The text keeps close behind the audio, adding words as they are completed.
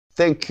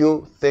Thank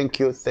you,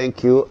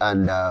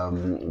 and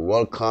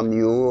welcome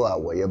you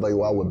wherever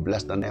you are. We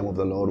bless the name of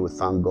the Lord. We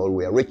thank God.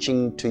 We are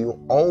reaching to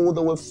you all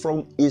the way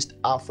from East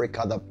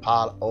Africa, the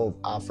Pearl of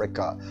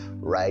Africa,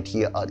 right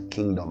here at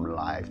Kingdom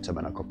Life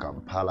Tabernacle,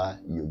 Kampala,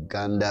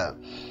 Uganda.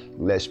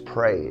 Let's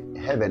pray.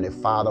 Heavenly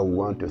Father, we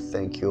want to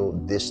thank you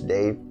this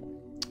day.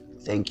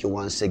 Thank you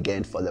once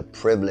again for the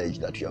privilege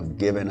that you have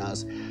given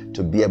us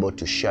to be able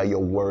to share your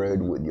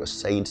word with your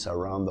saints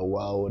around the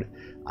world.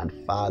 And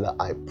Father,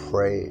 I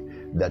pray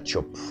that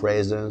your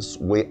presence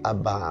will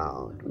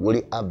abound,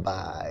 will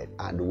abide,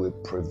 and will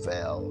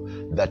prevail,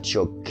 that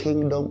your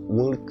kingdom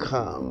will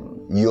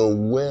come, your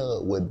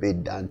will be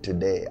done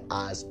today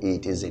as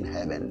it is in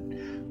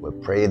heaven. We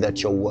pray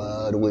that your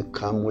word will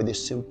come with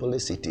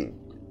simplicity,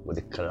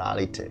 with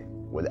clarity,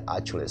 with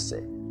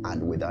accuracy,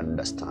 and with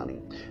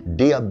understanding.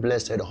 Dear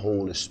blessed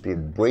Holy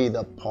Spirit, breathe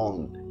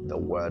upon the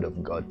word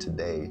of God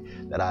today,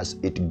 that as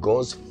it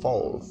goes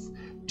forth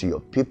to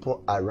your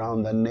people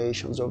around the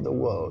nations of the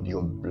world,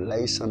 you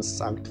bless and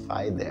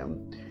sanctify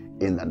them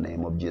in the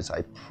name of Jesus.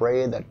 I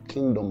pray that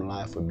Kingdom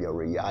Life will be a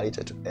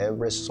reality to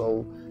every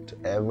soul, to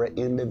every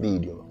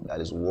individual that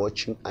is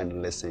watching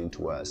and listening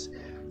to us.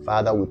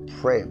 Father, we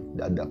pray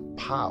that the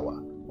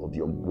power of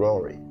your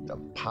glory, the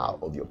power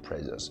of your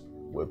presence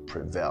will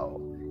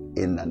prevail.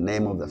 In the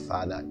name of the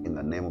Father, in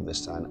the name of the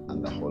Son,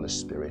 and the Holy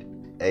Spirit.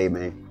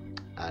 Amen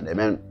and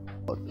amen.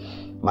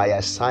 My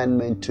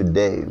assignment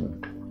today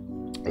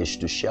is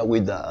to share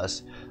with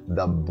us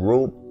the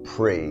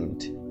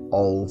blueprint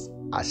of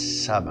a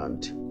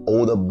servant,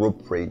 or the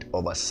blueprint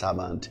of a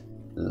servant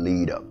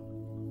leader.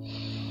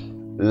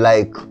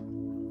 Like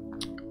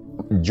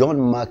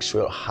John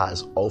Maxwell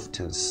has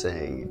often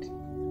said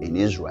in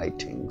his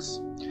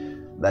writings,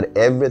 that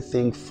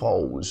everything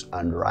falls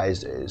and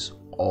rises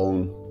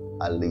on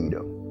a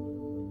leader.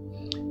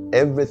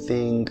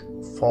 Everything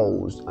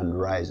falls and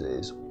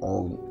rises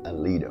on a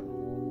leader.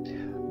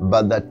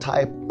 But the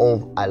type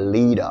of a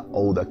leader,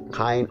 or the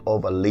kind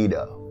of a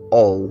leader,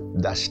 or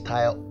the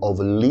style of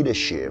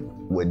leadership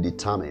will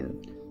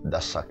determine the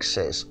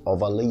success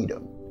of a leader.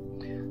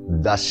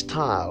 The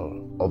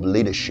style of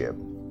leadership,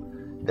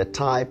 the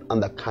type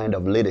and the kind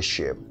of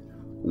leadership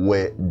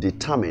will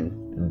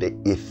determine the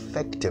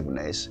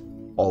effectiveness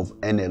of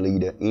any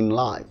leader in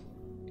life.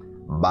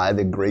 By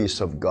the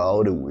grace of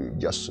God,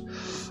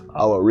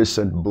 our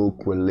recent book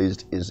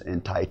released is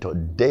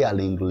entitled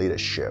Daring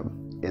Leadership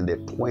in the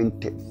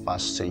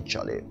 21st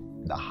Century,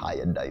 the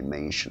Higher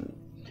Dimension.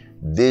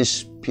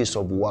 This piece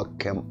of work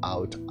came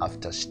out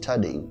after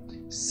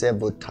studying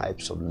several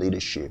types of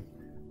leadership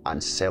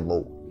and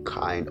several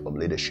kinds of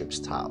leadership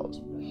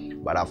styles.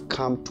 But I've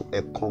come to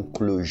a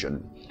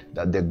conclusion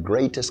that the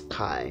greatest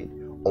kind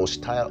or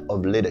style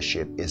of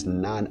leadership is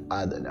none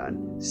other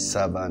than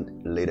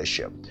servant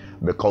leadership,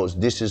 because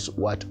this is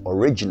what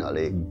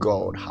originally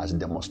God has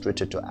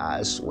demonstrated to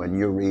us when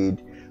you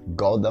read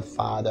God the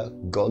Father,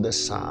 God the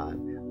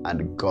Son,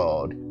 and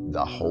God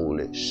the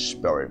Holy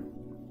Spirit.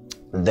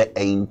 The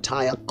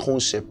entire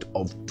concept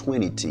of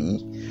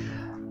Trinity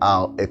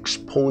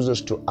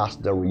exposes to us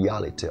the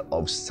reality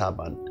of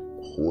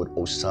servanthood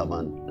or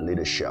servant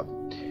leadership.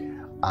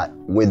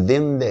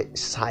 Within the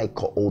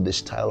cycle or the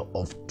style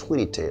of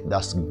Trinity,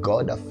 that's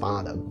God the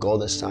Father,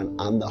 God the Son,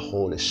 and the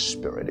Holy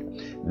Spirit.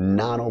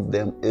 None of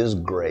them is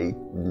great,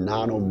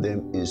 none of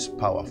them is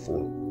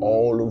powerful.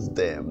 All of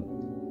them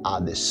are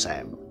the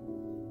same,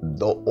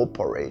 though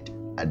operate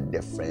at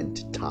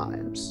different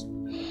times.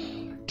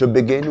 To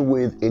begin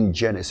with, in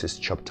Genesis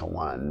chapter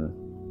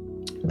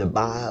 1, the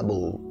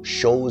Bible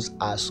shows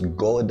us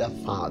God the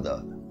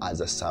Father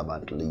as a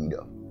servant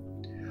leader.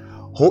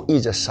 Who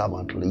is a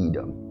servant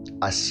leader?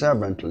 A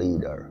servant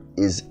leader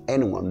is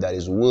anyone that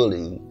is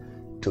willing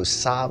to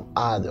serve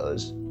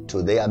others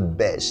to their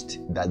best,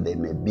 that they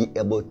may be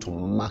able to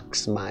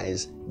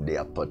maximize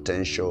their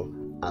potential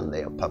and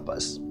their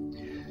purpose.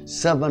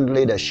 Servant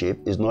leadership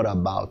is not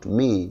about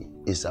me,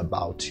 it's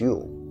about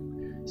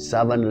you.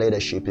 Servant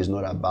leadership is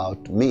not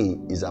about me,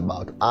 it's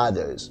about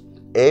others.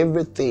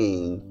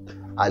 Everything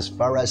as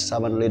far as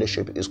servant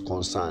leadership is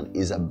concerned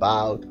is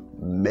about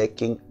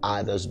making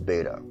others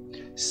better,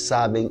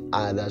 serving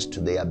others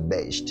to their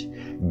best,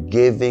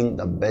 giving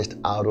the best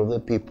out of the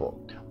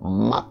people,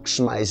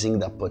 maximizing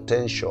the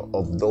potential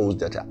of those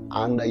that are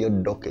under your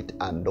docket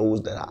and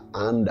those that are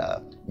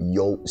under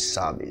your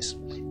service.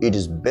 It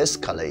is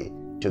basically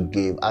to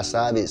give a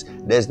service.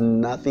 There's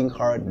nothing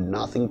hard,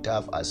 nothing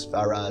tough as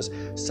far as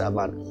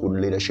servanthood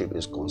leadership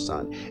is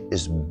concerned.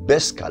 It's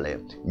basically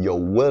your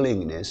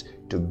willingness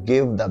to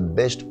give the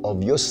best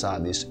of your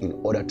service in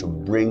order to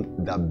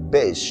bring the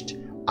best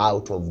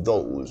out of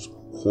those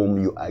whom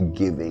you are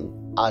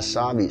giving a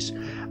service.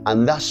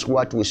 And that's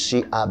what we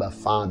see Abba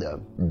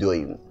Father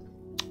doing.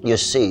 You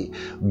see,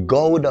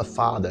 God the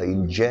Father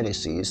in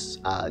Genesis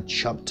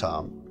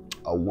chapter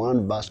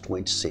 1 verse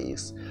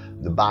 26,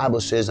 the Bible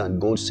says, and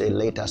God said,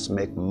 let us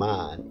make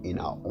man in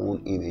our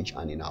own image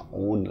and in our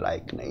own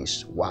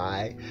likeness.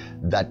 Why?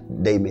 That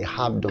they may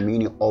have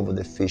dominion over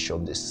the fish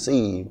of the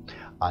sea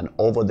and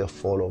over the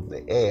fowl of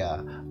the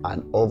air,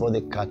 and over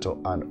the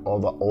cattle, and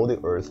over all the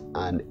earth,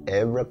 and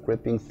every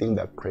creeping thing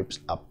that creeps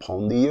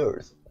upon the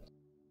earth.